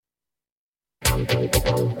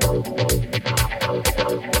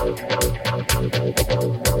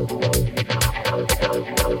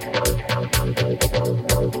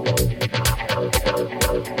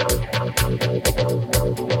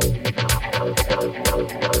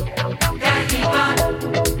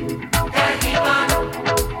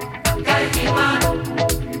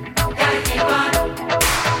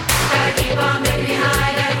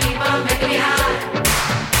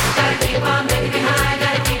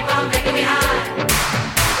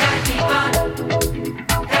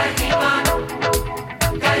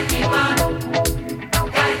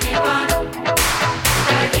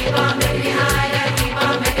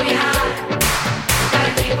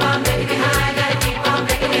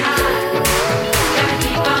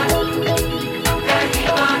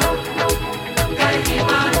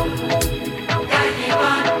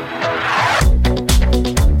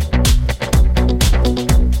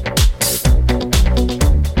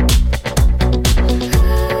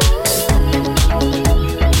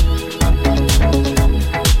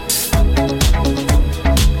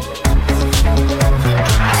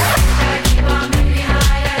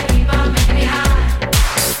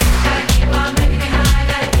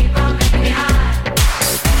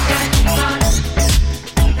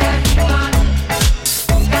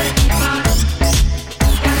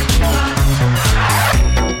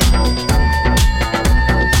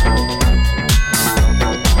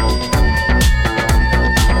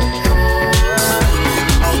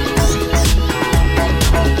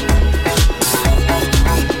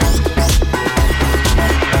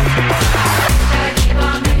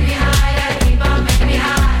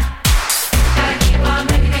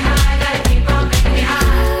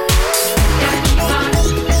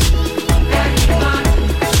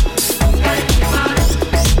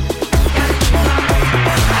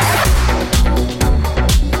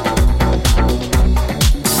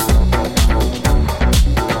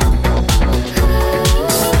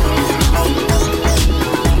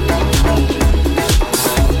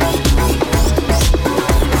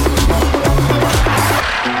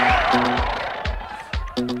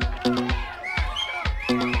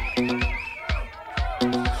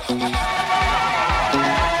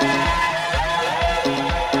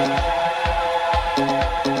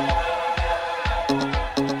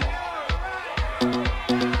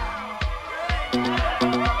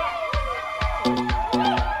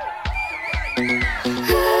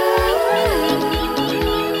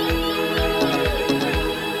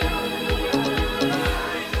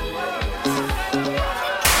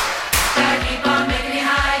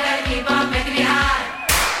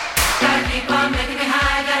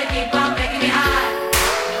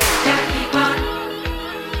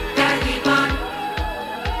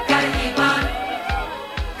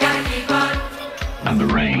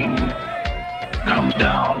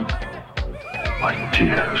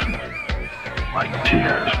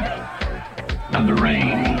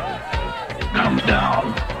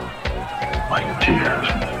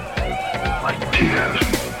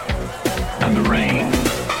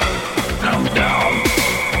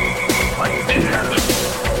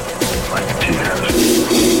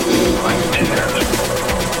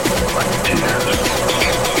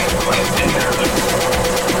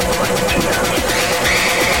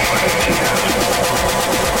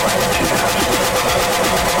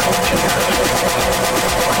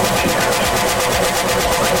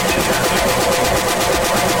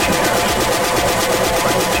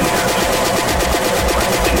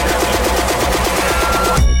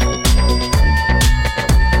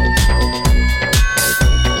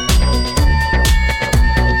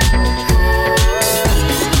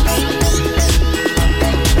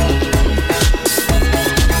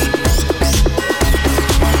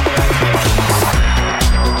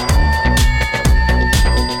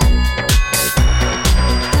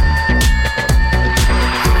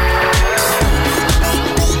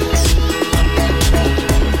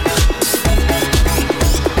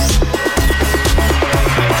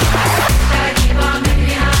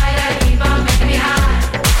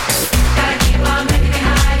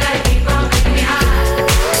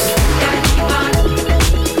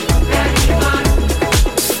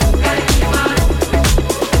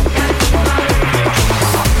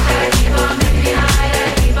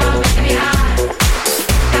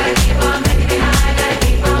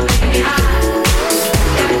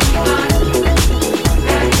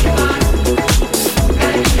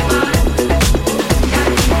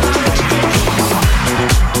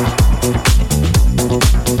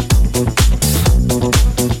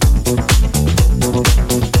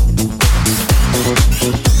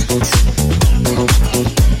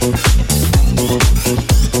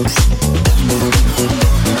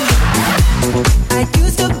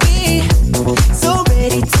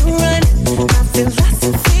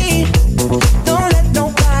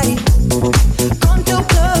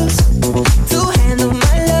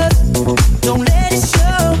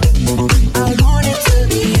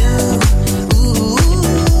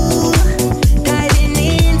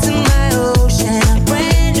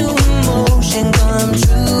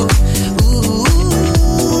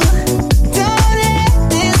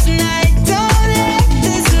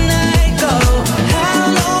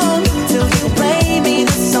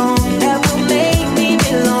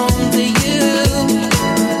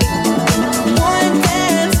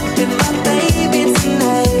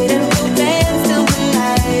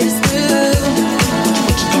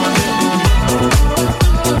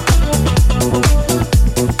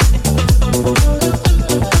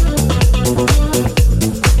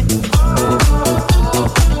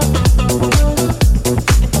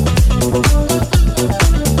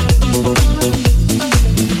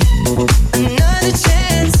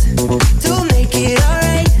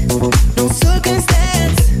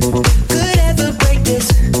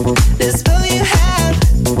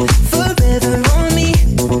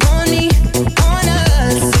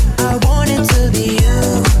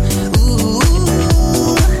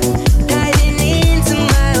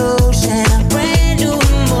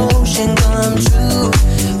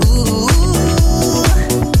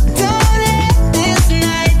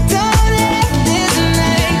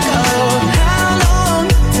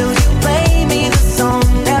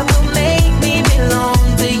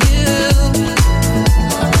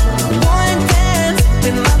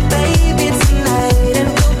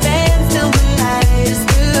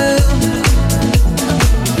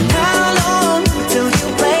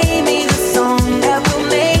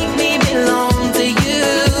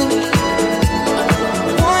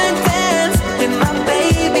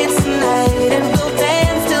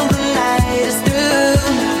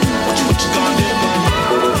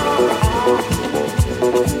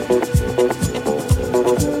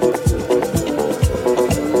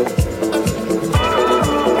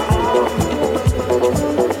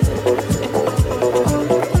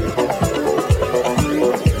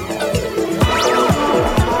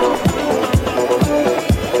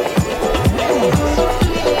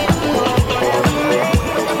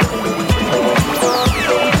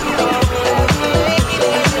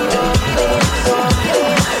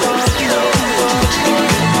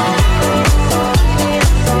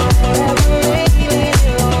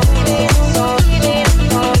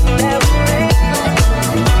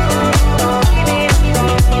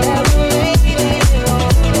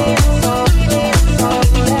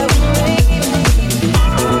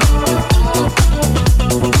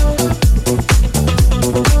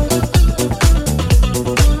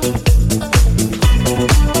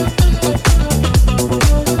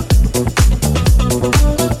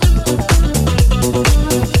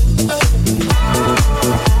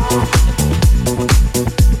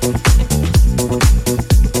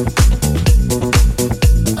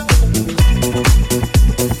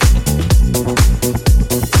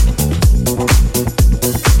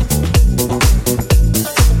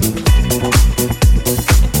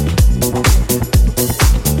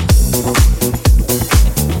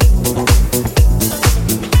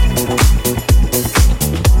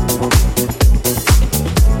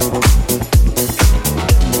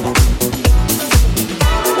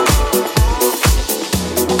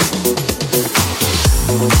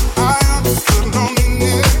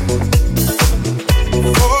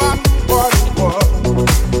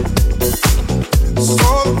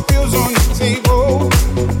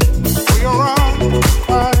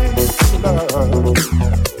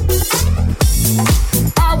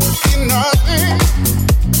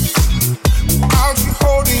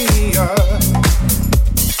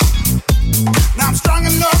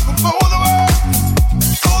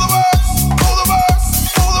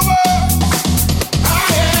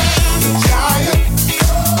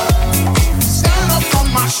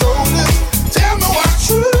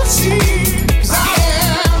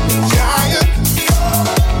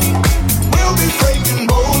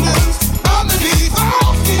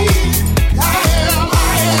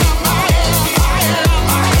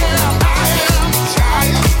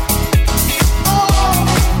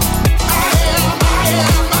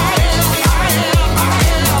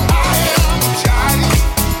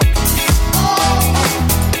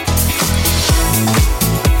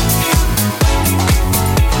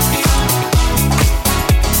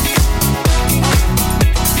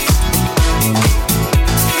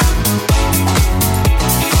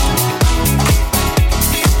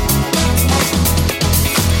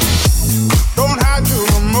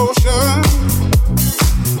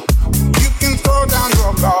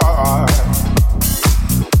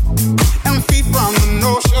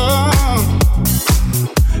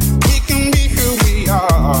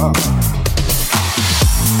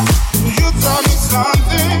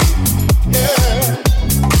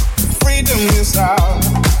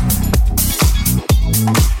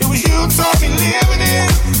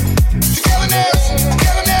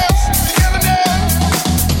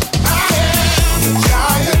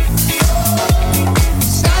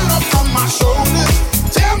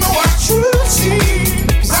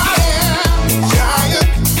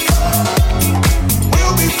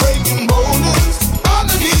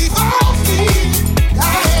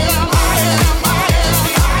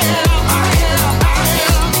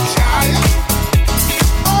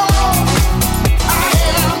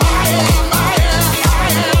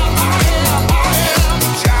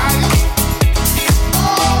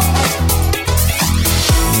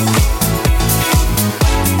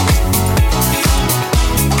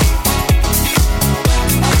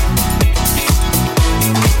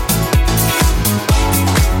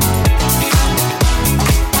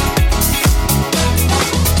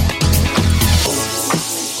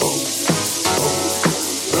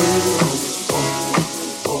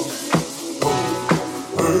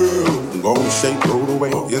roll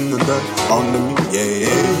away in the dirt under me,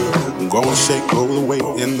 yeah. Gonna shake, roll away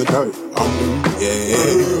in the dirt under me,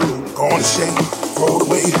 yeah. Gonna shake, roll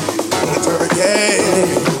away in the dirt,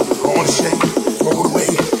 yeah. Gonna shake, roll away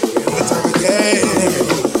in the dirt, yeah.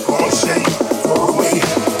 Gonna shake, roll away in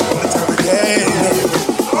the dirt, yeah.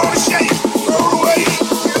 Gonna shake, roll away in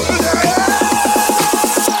the dirt, yeah.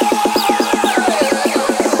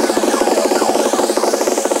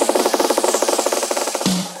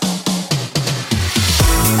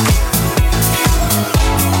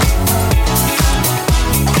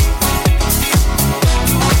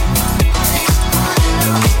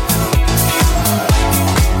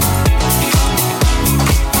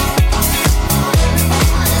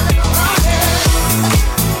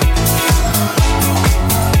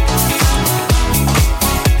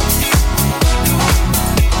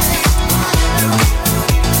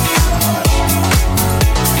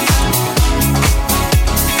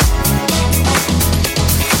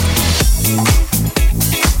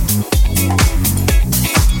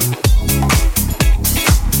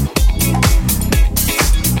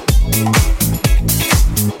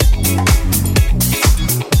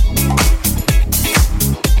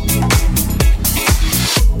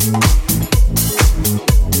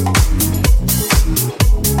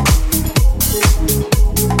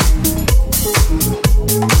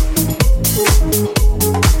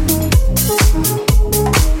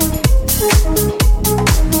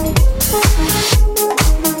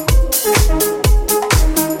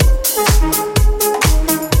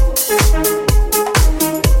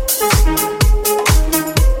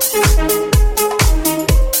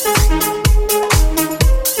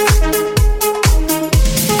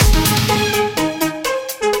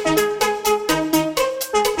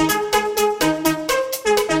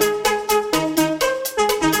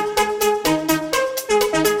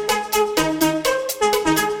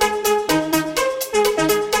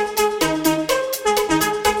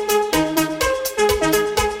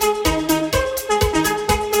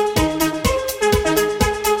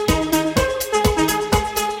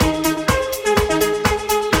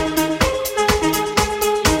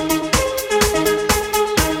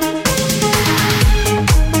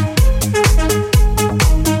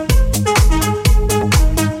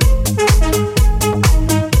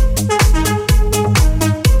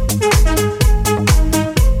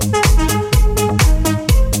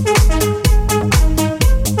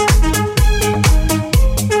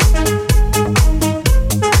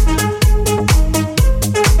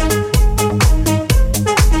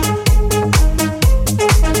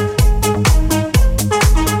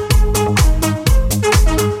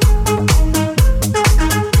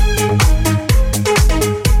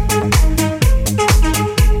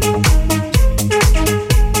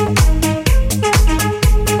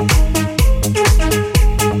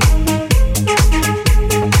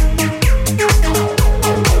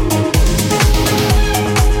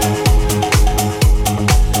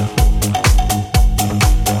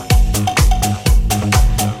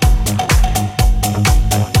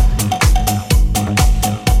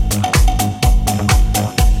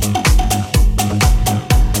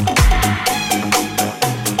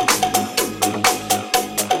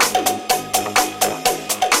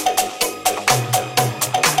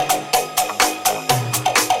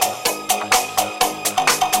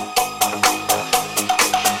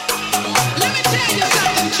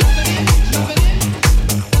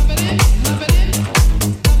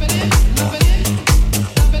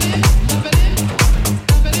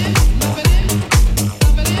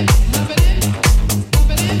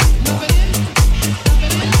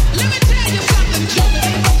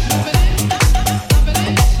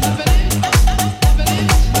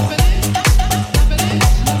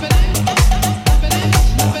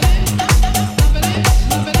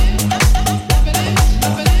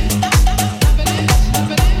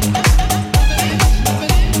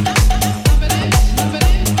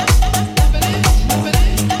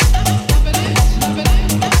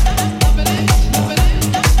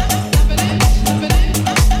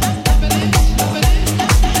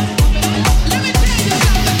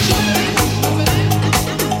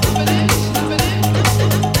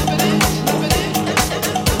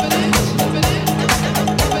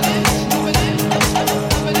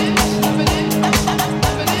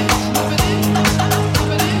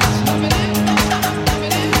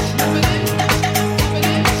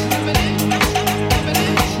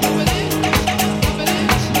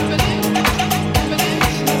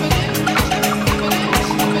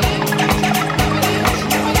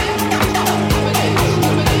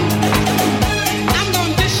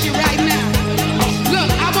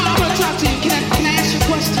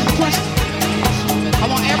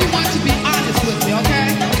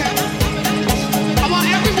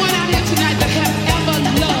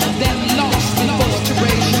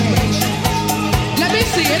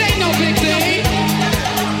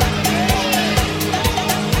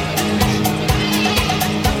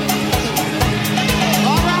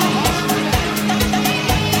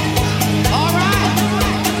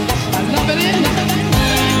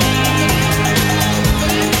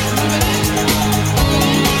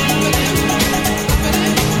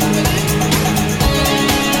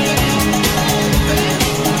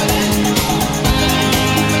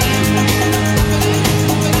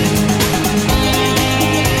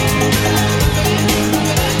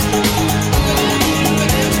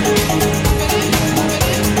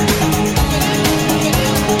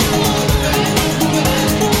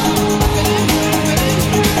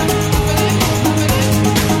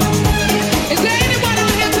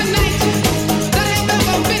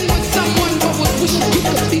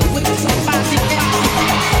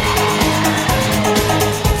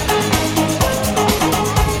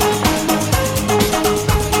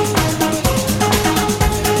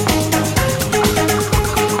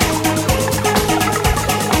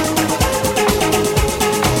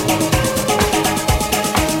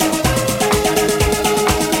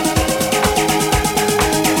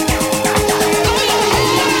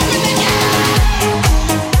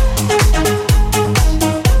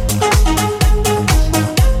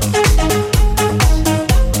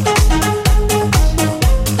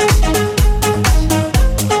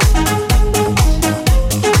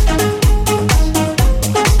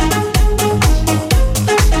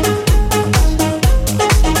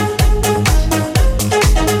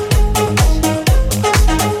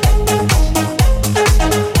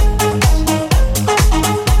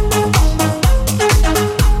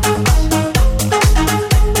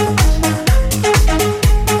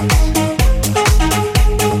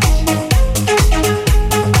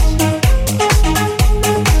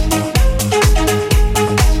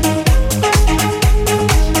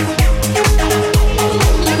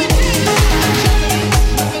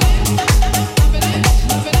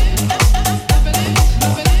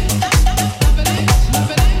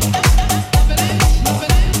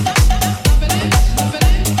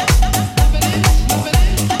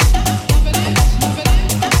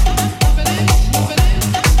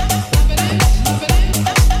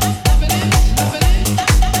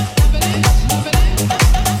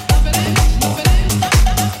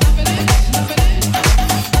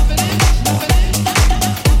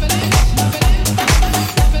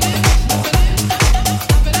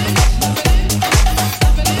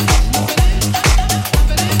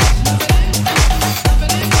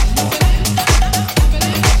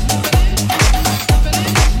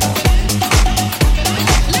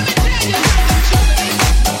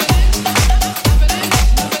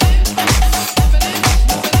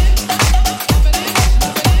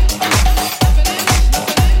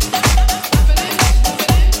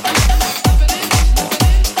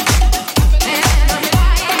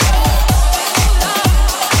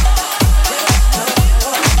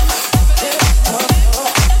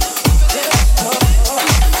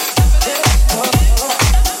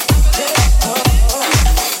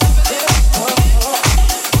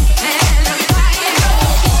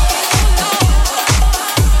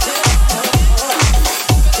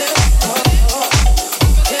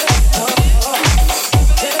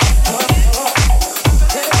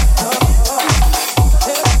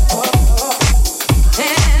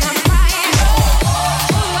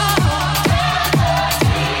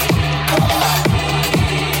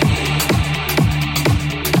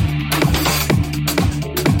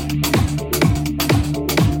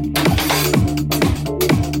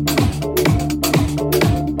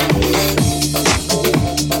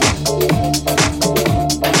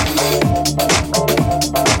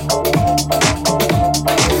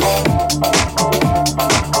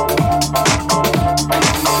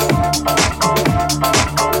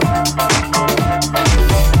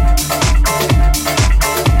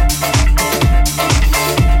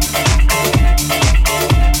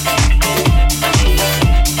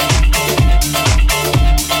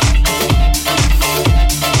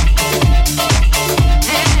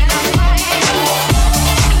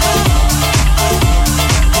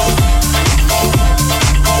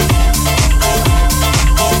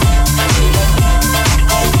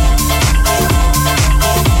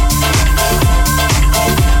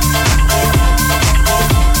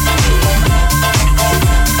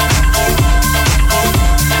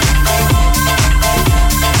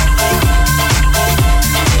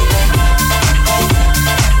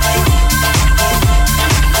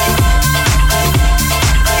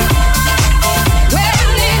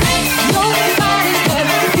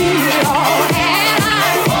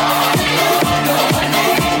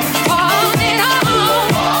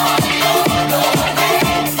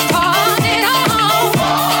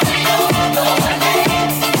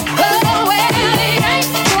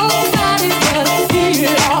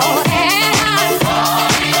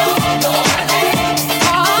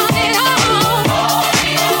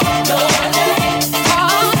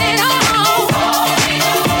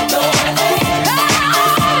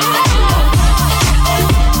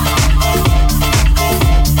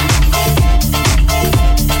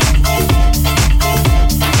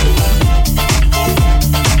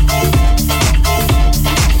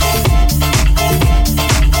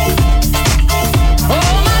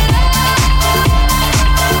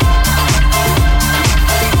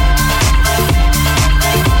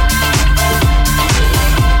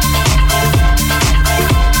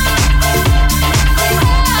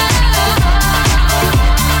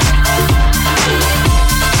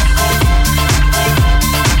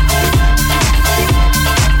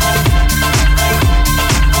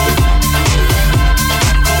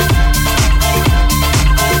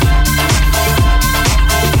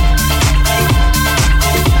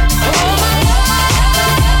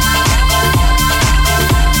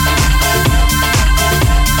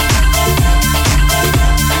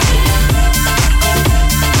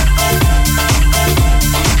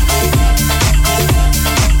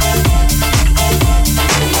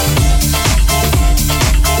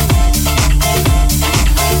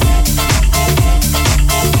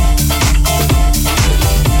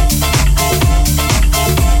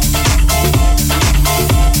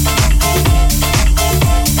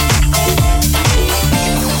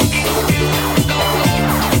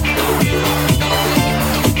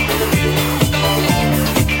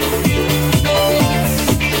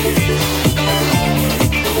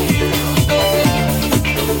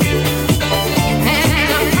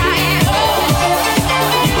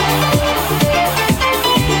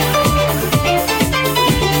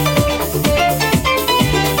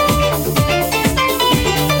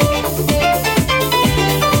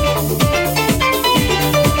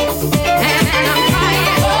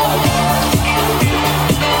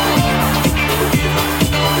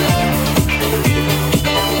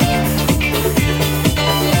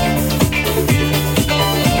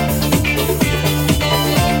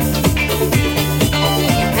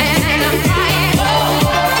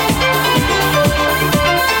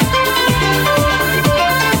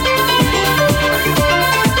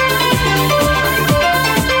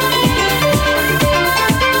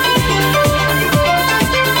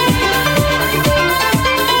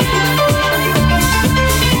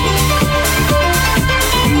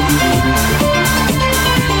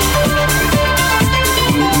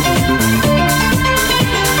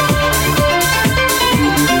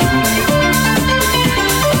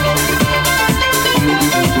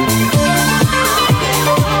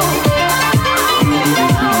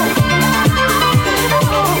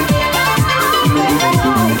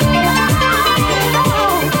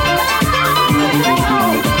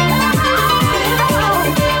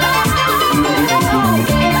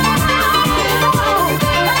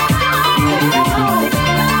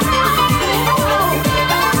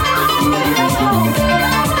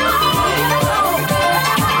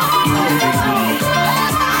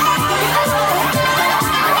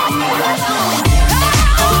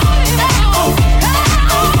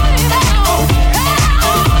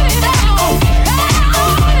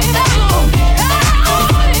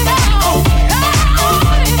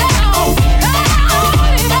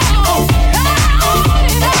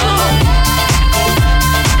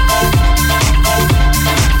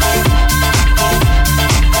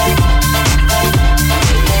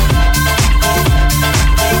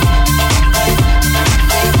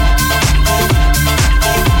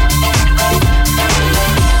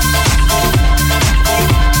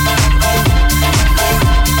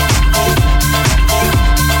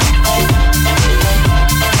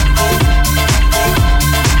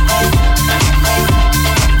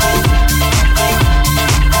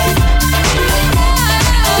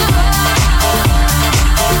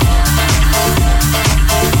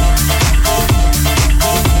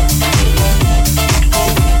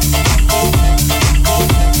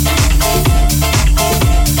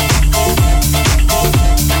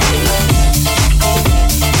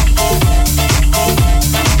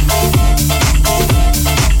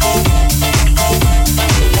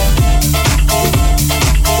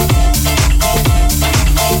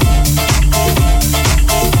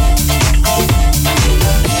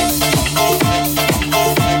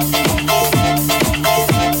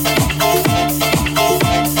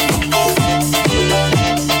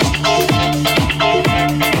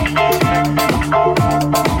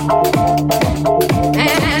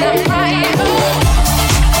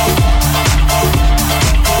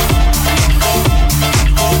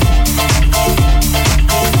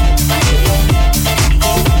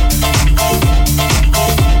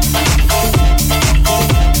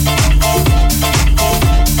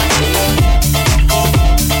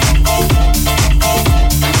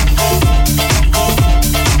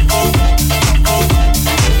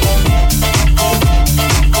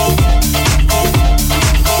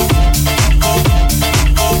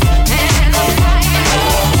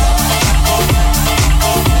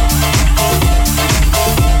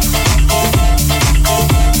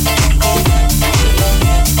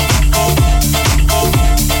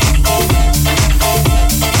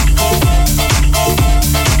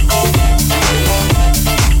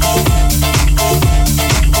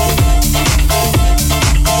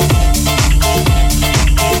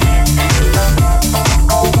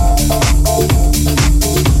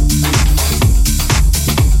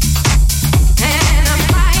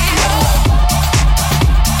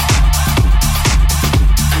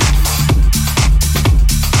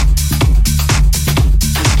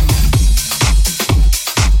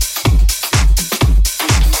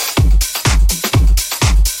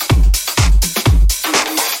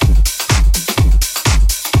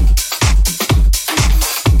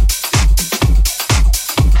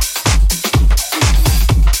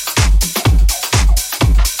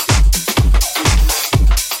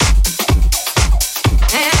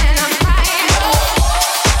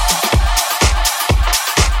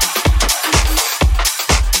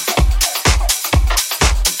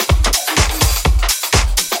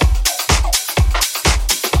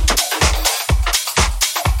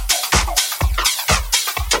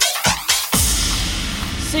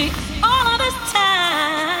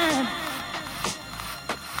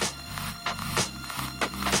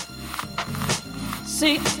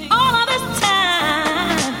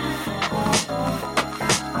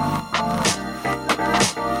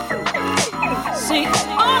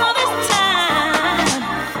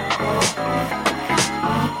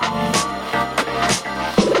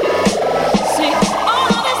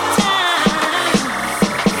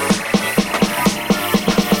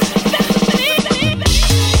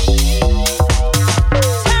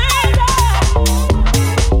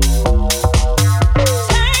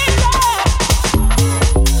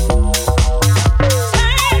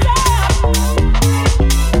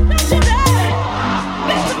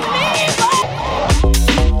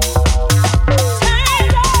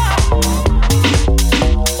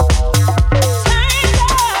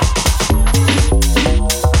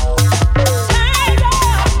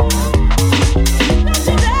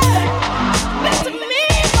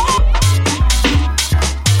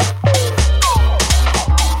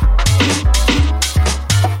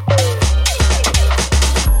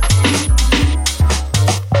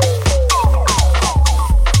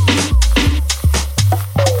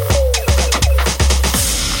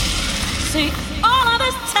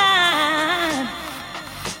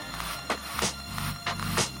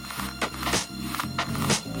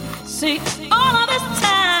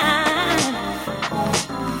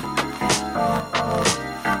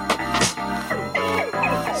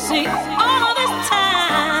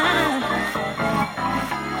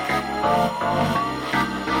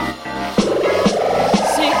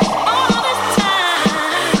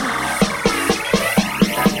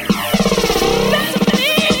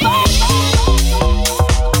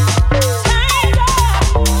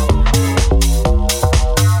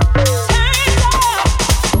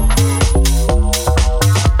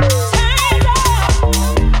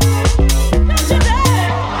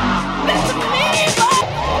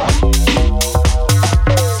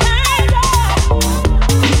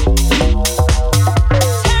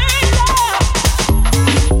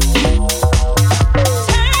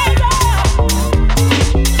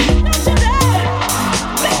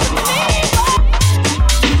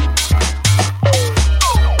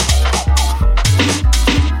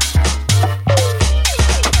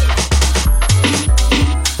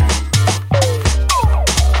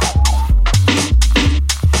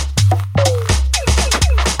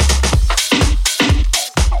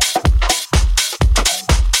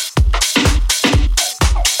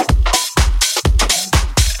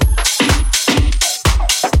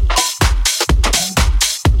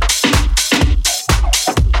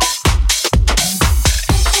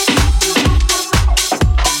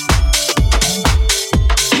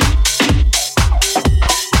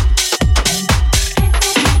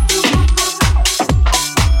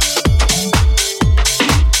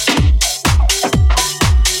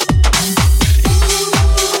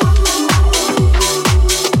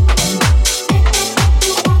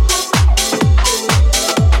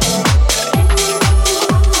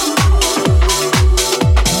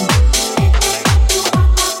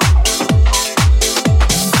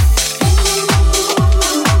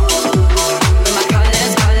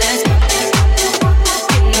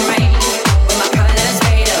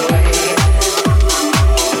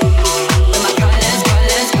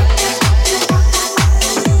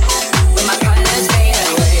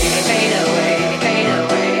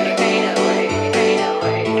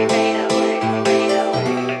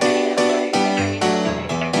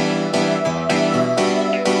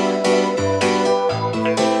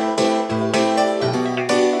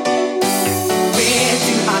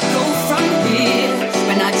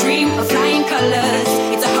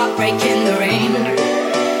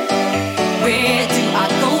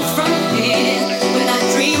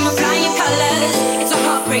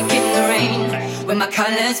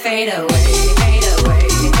 colors fade away, fade away,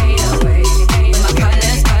 fade away. When my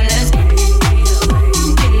colors in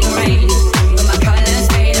the rain. When my colors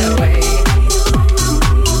fade away.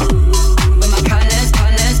 When my colors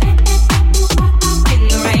in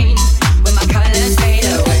the rain. When my colors fade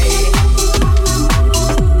away.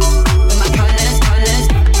 When my colors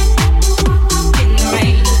in the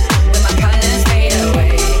rain. When my colors fade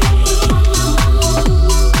away.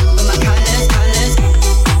 When my colors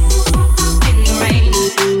in the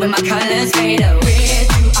rain. When my colors fade away.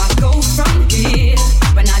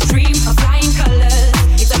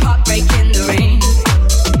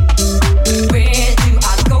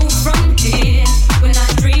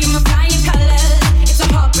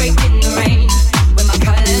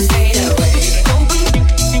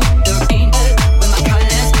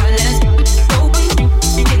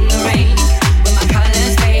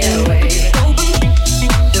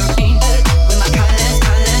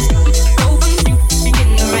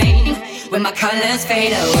 colors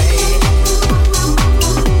fade away.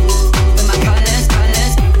 When my colors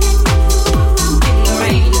in the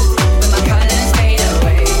rain. When my colors fade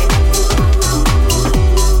away.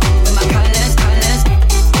 When my colors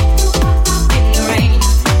in the rain.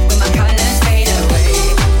 When my colors fade away.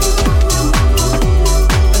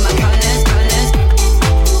 When my colors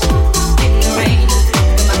in the rain.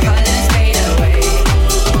 When my colors fade away.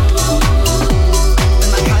 When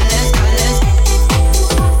my colors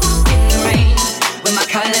in the rain. When my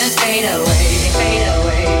colors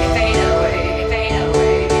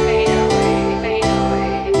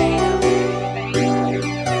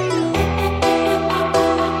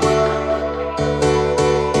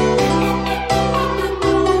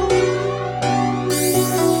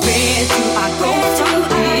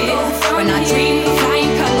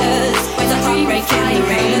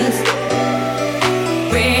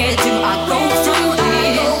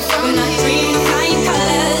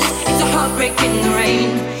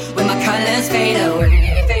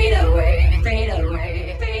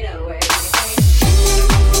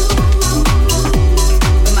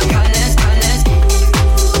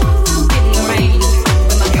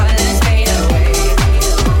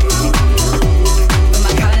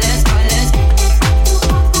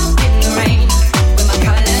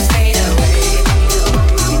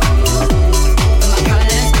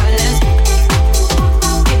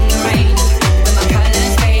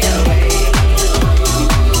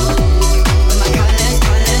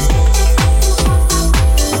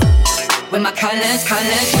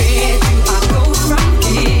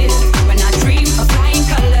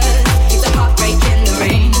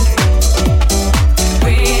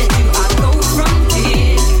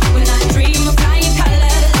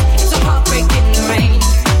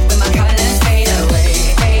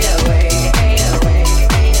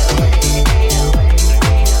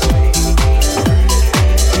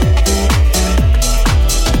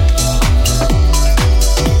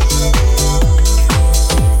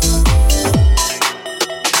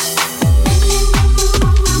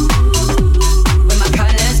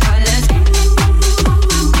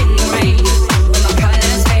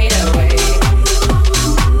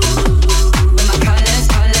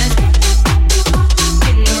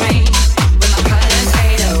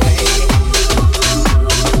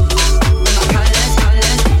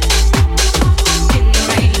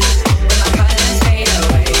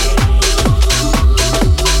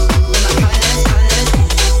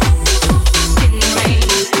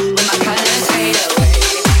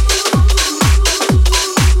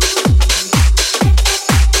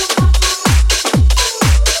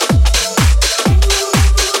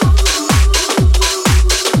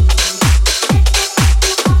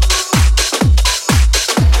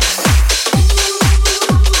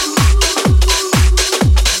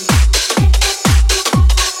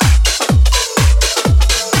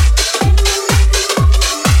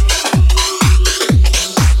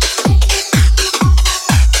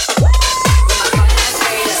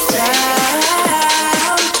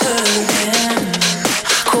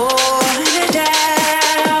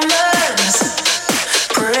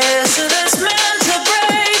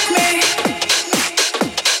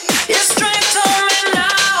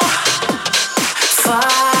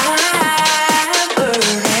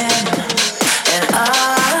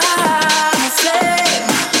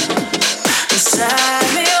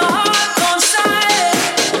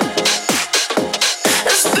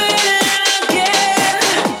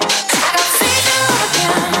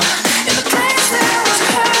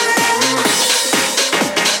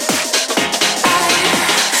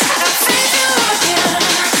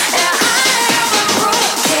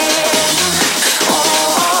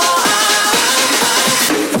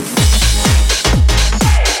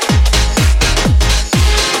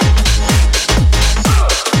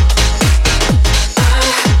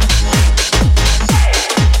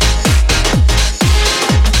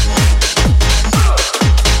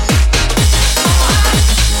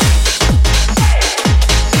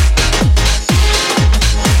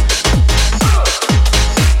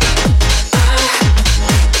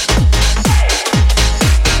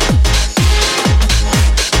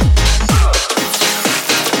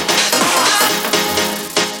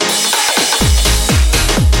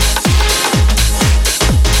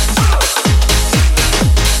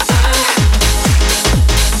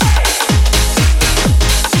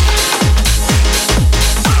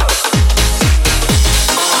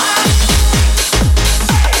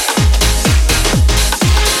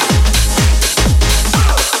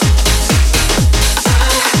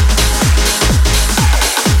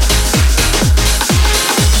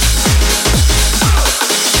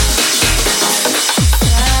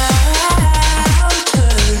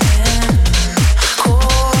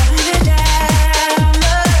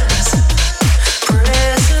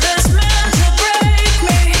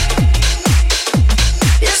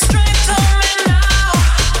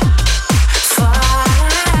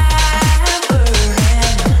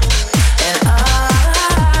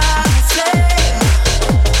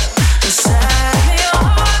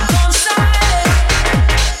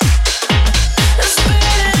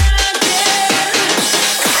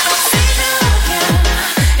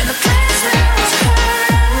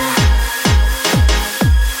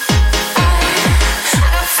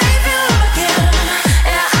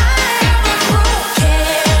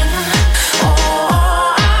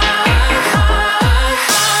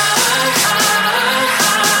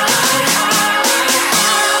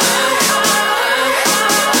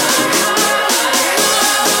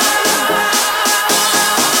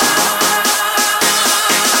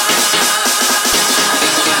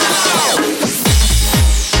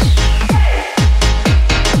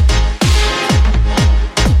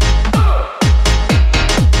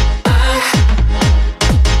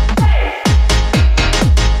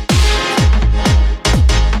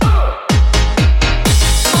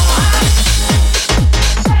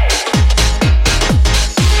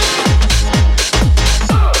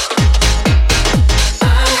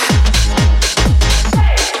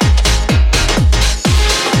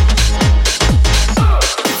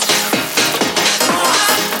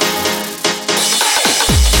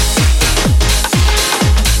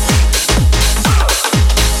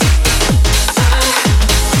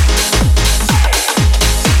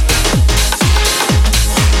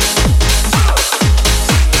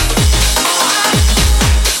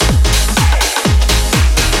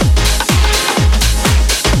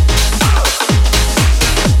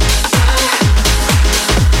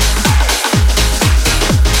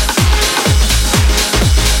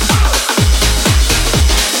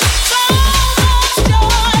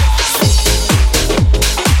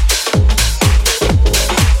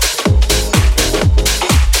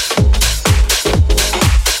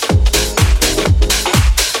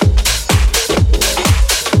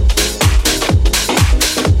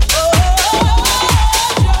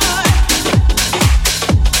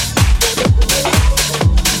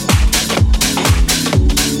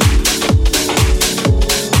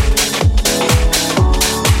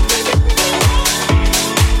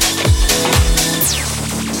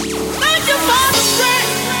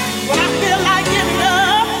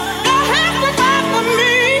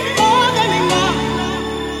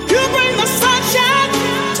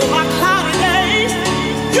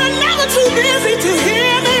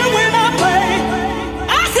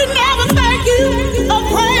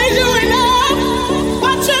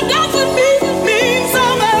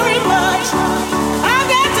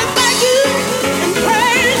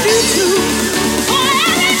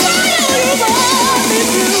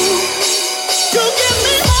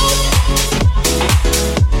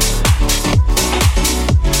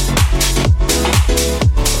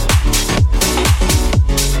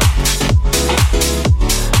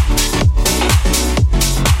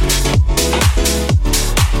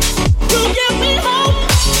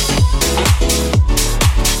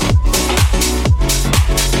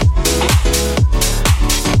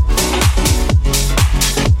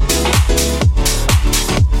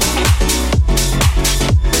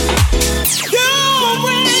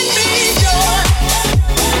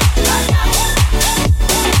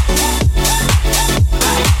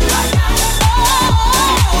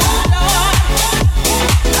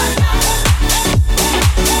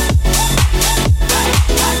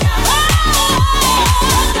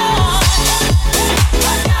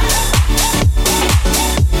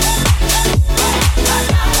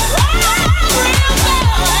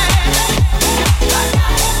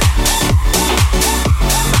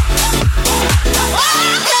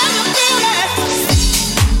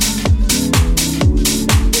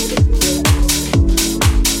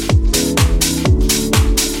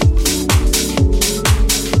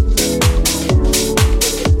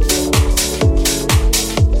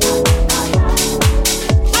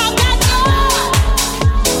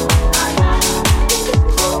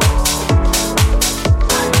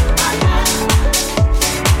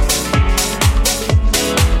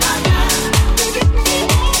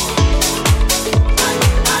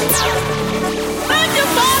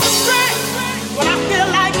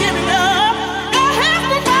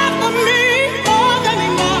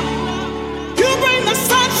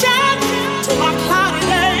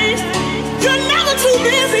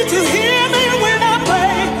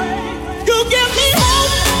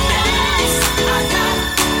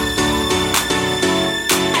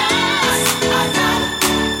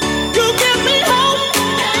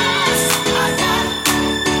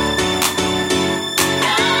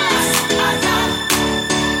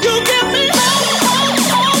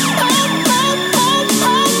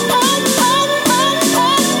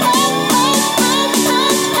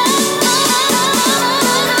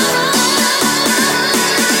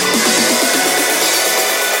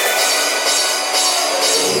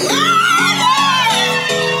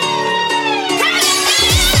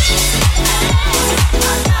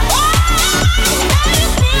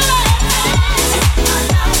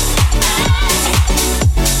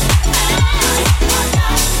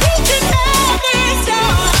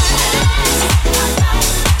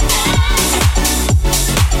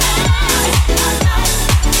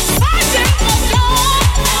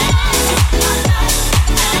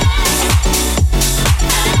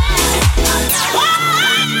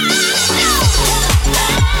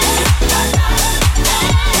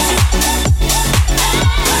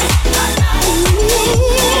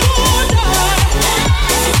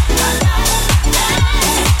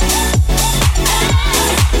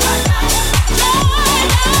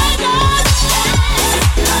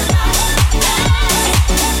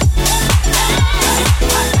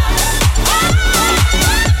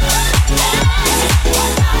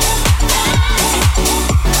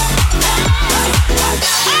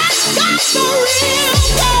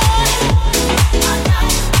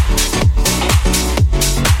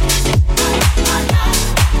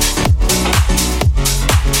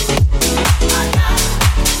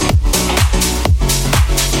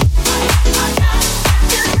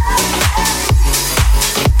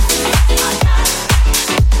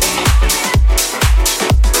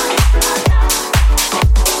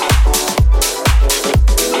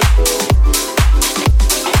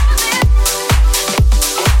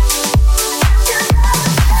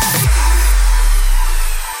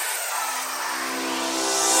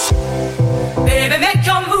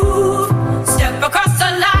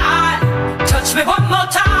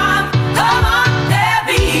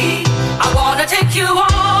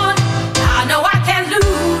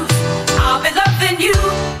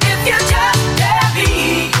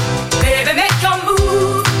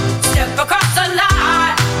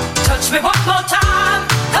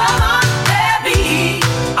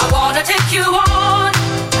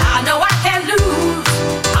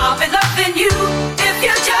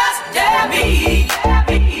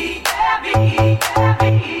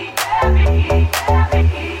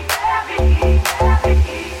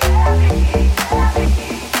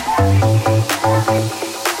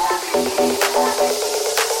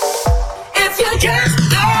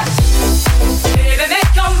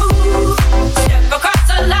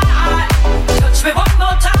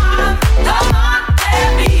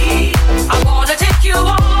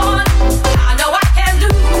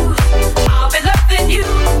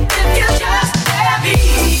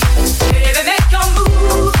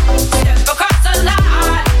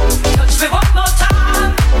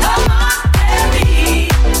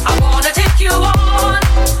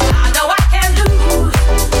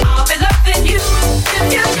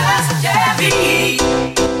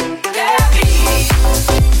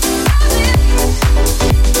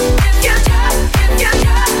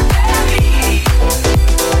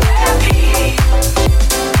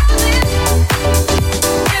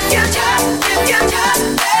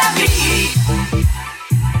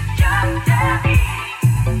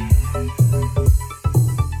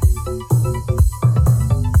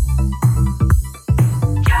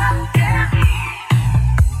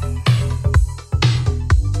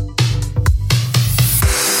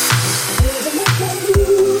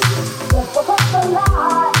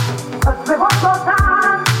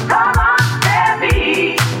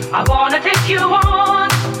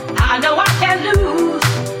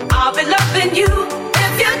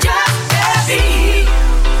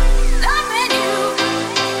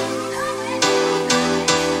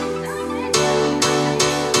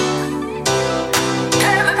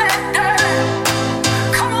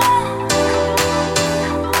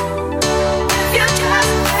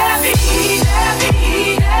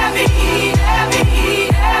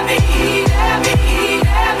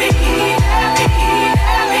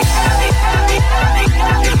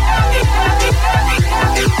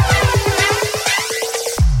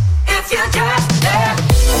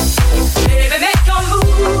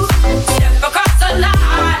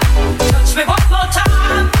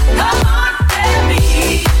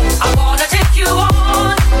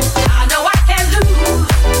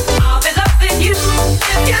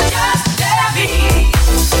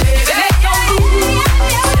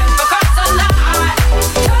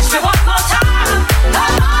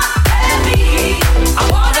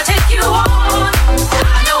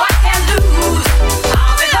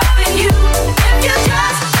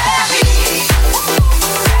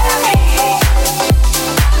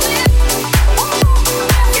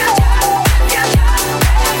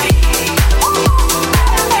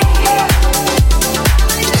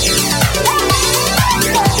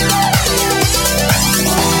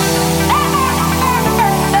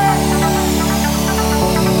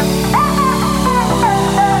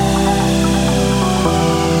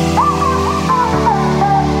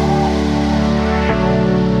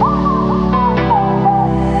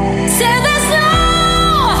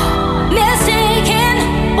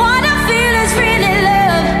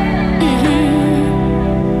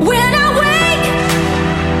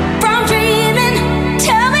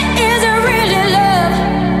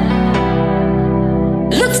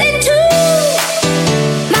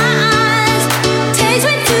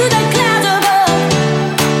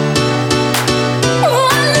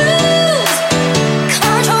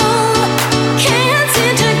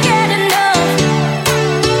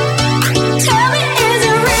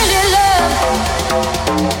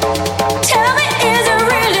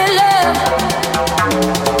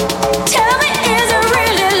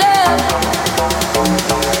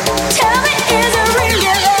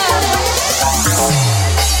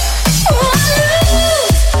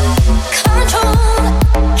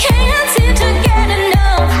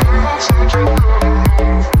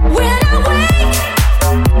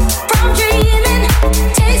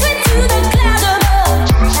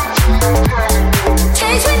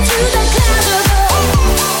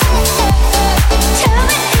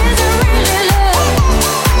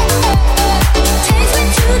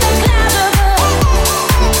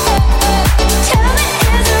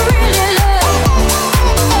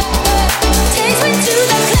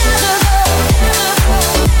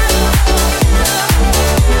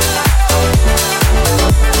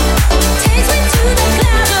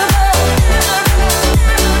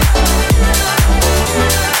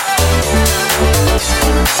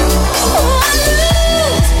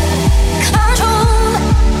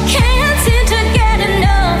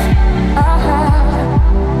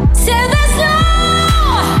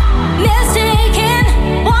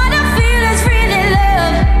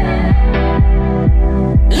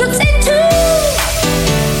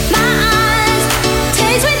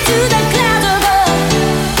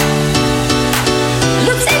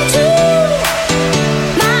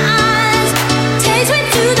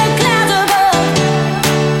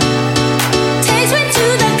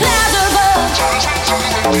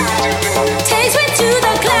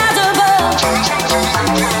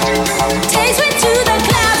Takes me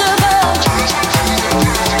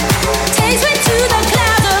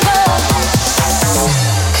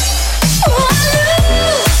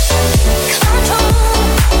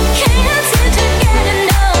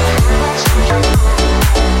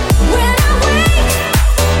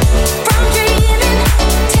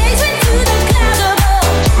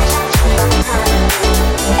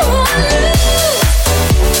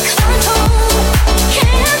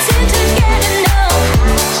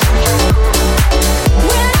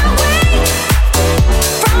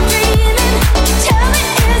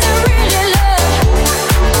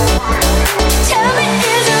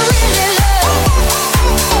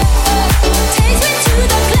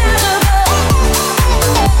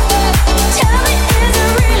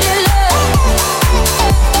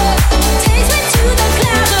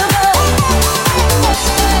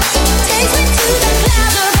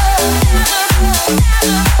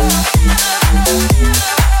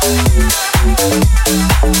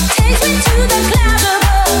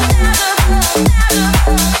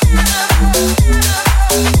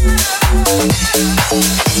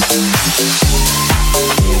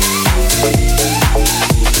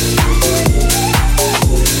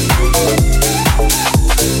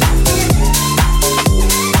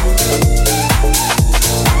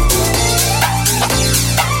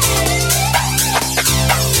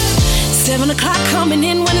coming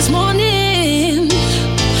in when it's morning.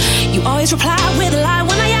 You always reply with a lie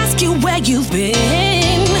when I ask you where you've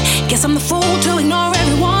been. Guess I'm the fool to ignore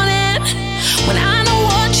every warning when I know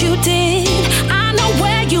what you did. I know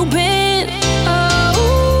where you've been. Oh,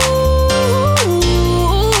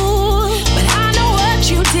 but I know what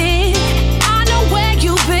you did. I know where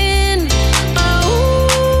you've been. Oh,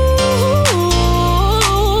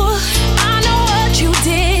 I know what you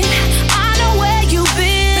did. I know where you've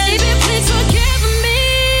been. Baby, please forgive me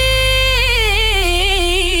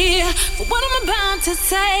for what I'm about to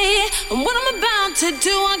say and what I'm about to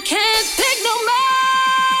do. I can't take no more.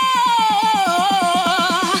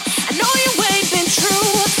 I know you ain't been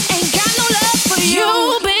true, ain't got no love for you.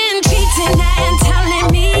 You've been cheating and telling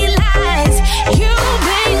me lies. You've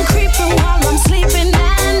been creeping while I'm sleeping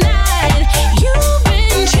at night. You've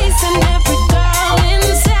been chasing every girl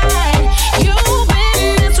inside. You've been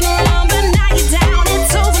messing around, but now you're down.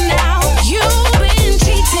 It's over now. You've been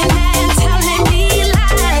cheating and telling me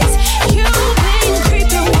lies. You've been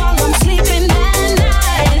creeping while I'm sleeping at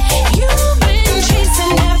night. You've been cheating.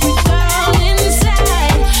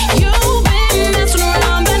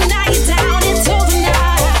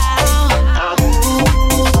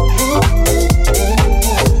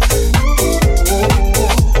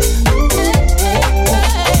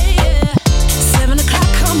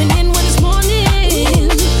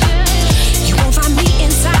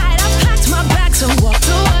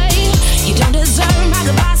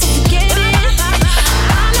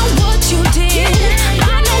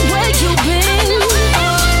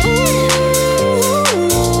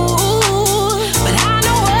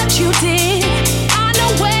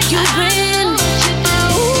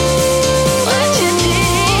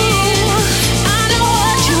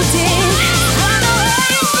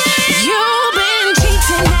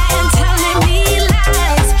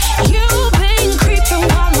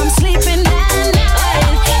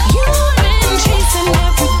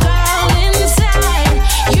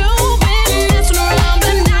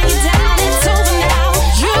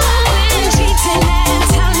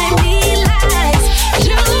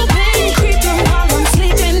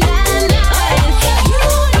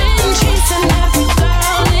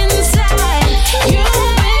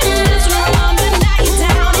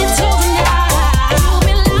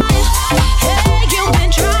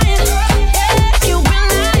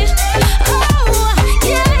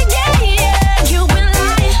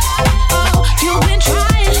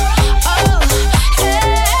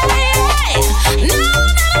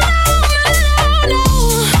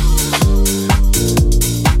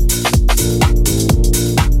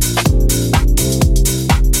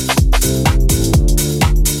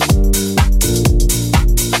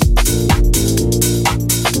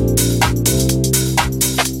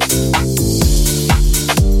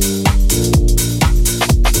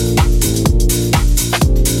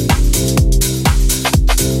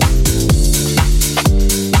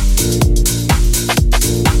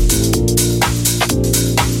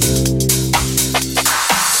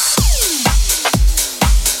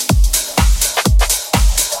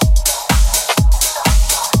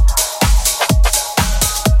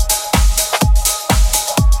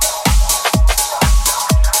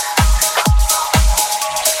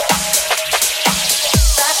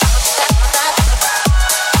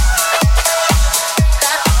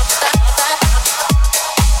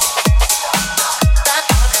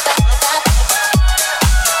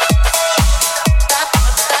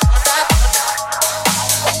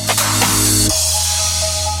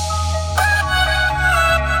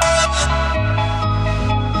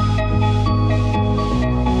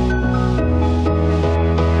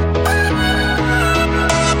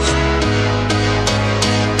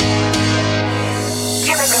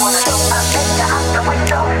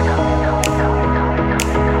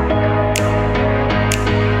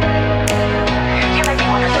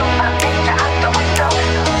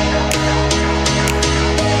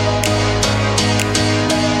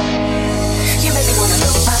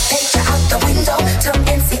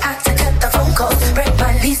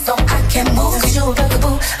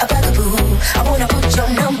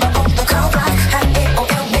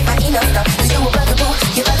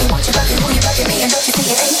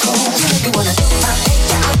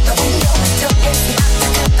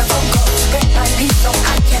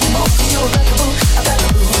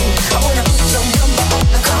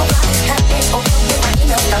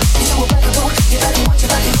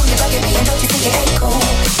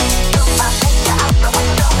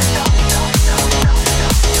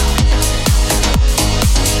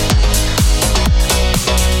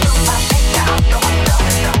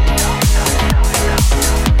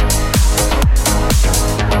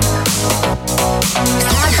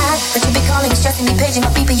 paging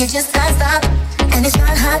my people, you just can't stop. And it's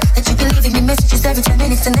not hot that you be leaving me messages every 10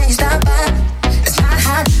 minutes and then you stop by. It's not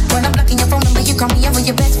hot when I'm blocking your phone number, you call me over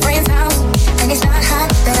your best friend's house. And it's not hot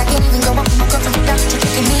that I can't even go up with my girlfriend without you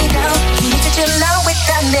kicking me down. You need to chill out with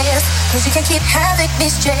that mess, cause you can't keep having me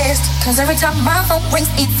stressed. Cause every time my phone rings,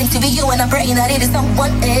 it seems to be you, and I'm praying that it is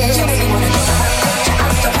someone else. You really wanna know how I put you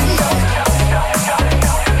out the window.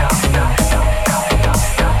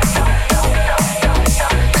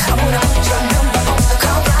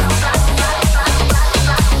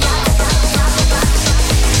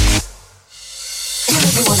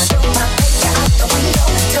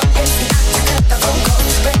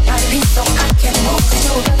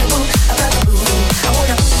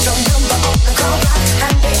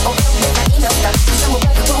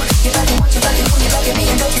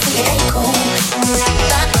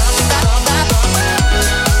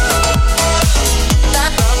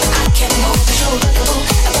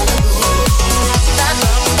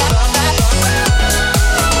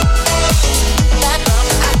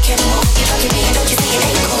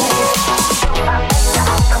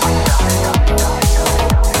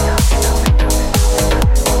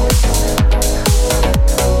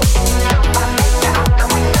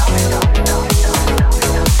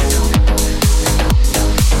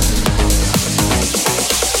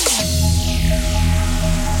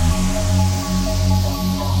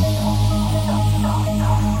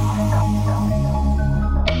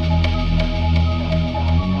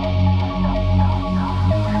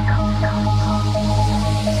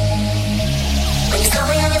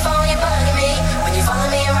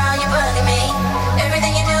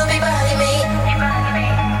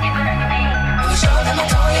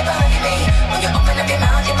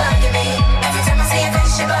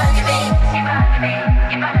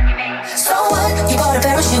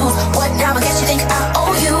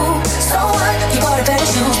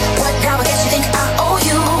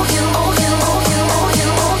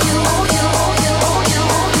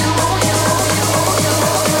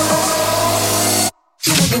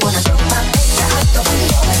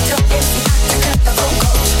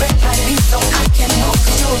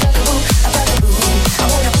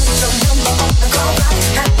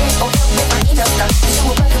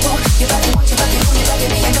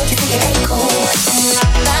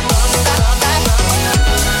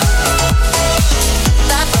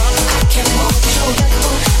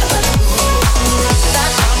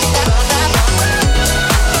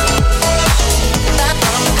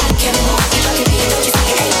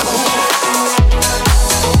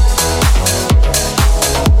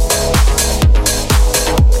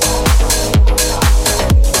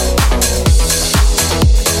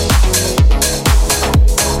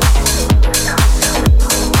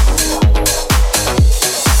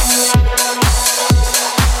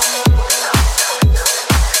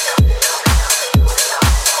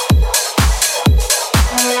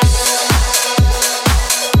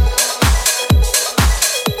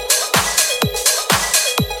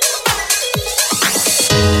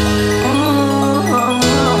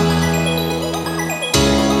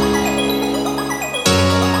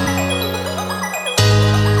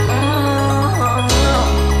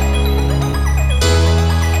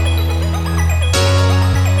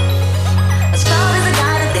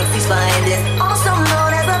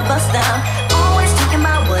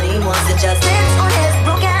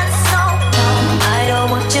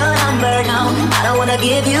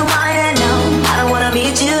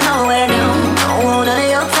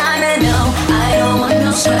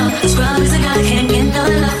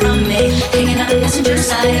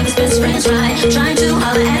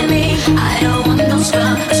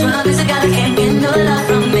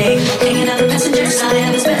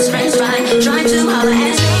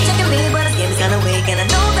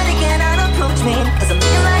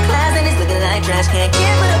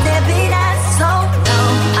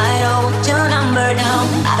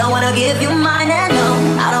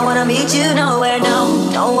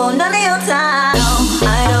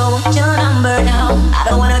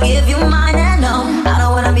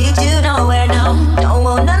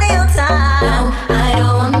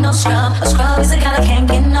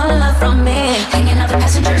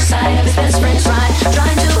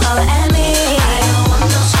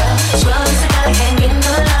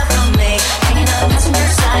 Passenger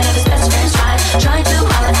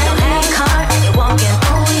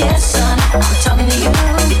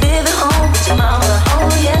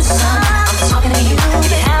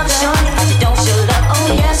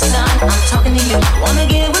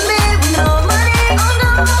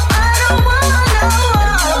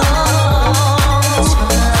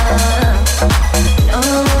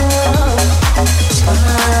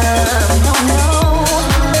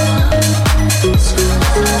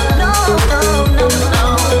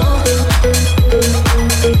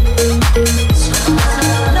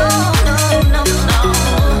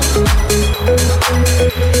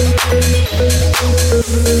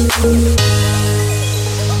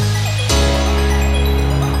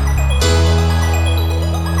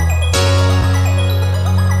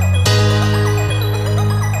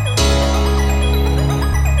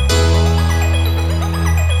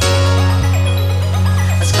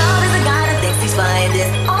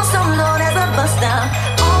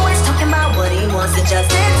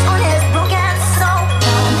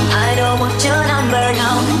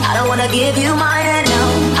Give you mine and no,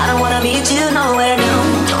 I don't wanna meet you nowhere, no.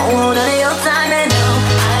 Don't want none of your time and no,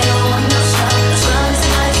 I don't want no scrub. No scrub is the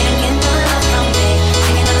guy that can't get no love from me.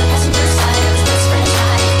 Hanging on the passenger side of his best friend's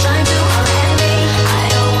ride, trying to holler at me. I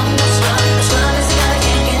don't want no scrub. No scrub is the guy that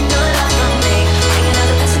can't get no love from me. Hanging on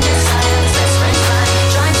the passenger side of his best friend's ride,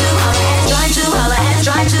 trying to holler at, trying to holler at,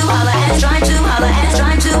 trying to holler at, trying to holler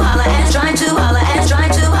at, trying to holler at, trying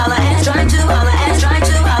to holler at, trying to holler at, trying to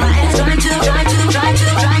holler at, trying to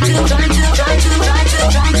holler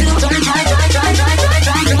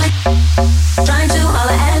at, trying to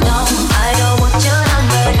holler at no, I don't want your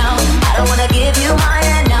number, no. I don't wanna give you mine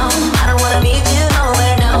and no, I don't wanna meet you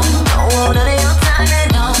nowhere, no. Don't want none of your time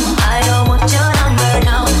and no, I don't want your number,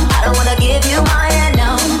 no. I don't wanna give you mine and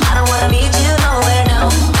no, I don't wanna meet you nowhere, no.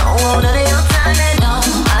 Don't want none of your time and no,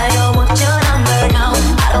 I don't want your number, no.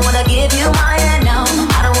 I don't wanna give you mine and no,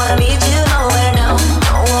 I don't wanna meet you nowhere, no.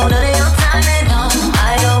 Don't want none of your time and no,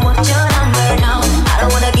 I don't want your number, no. I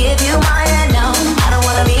don't wanna give you mine and no, I don't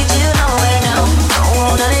wanna meet you nowhere, no. Don't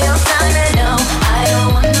want none of your time and no, I don't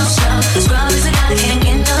want no scrub. The scrub is a guy that can't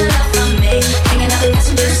get no love from me. Hanging out the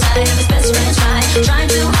passenger side of his best friend's ride, trying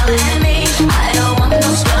to holler at me. I don't want no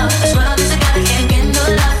scrub. The scrub is a guy that can't get no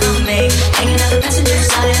love from me. Hanging out the passenger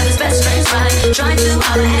side of his best friend's ride, trying to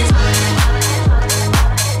holler at me.